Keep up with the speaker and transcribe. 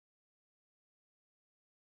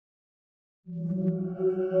I'm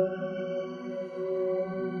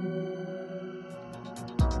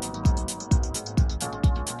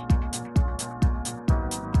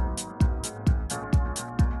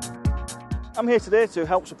here today to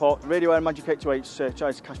help support Radio Air Magic 828's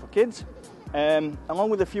charity Cash for Kids. Along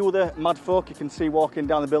with a few other mad folk you can see walking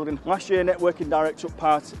down the building. Last year, Networking Direct took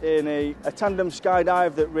part in a tandem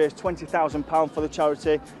skydive that raised £20,000 for the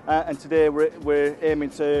charity, and today we're aiming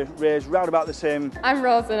to raise round about the same. I'm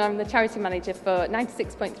Rose and I'm the charity manager for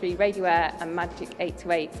 96.3 Radio Air and Magic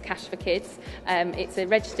 828's Cash for Kids. It's a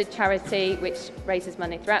registered charity which raises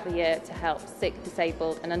money throughout the year to help sick,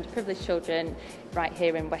 disabled and underprivileged children right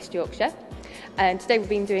here in West Yorkshire. And today we've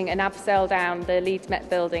been doing an Abseil down the Leeds Met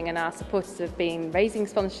building, and our supporters have been raising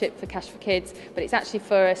sponsorship for Cash for Kids, but it's actually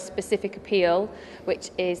for a specific appeal,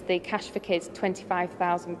 which is the Cash for Kids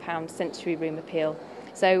 £25,000 sensory room appeal.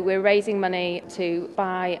 So we're raising money to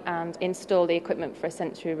buy and install the equipment for a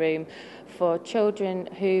sensory room for children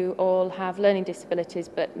who all have learning disabilities,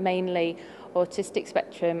 but mainly autistic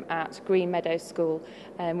spectrum at Green Meadows School.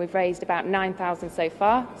 We've raised about £9,000 so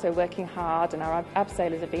far, so working hard, and our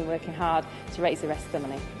Abseilers have been working hard to raise the rest of the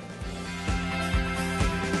money.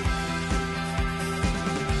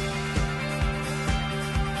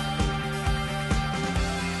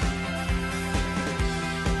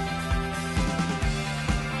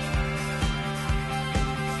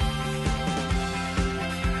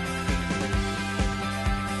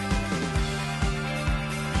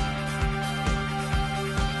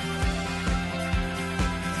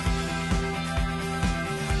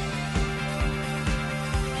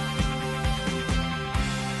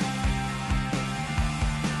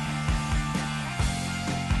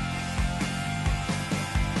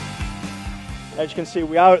 As you can see,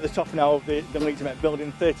 we are at the top now of the Leeds Met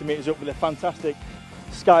building, 30 metres up with a fantastic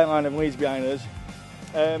skyline of Leeds behind us.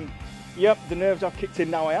 Yep, the nerves have kicked in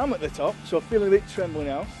now. I am at the top, so feeling a bit trembling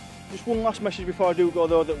now. Just one last message before I do go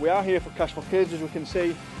though, that we are here for Cash for Kids, as we can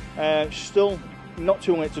see. Still not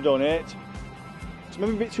too late to donate. It's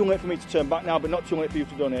maybe a bit too late for me to turn back now, but not too late for you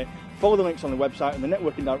to donate. Follow the links on the website and the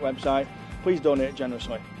Networking Direct website. Please donate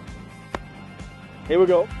generously. Here we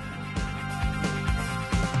go.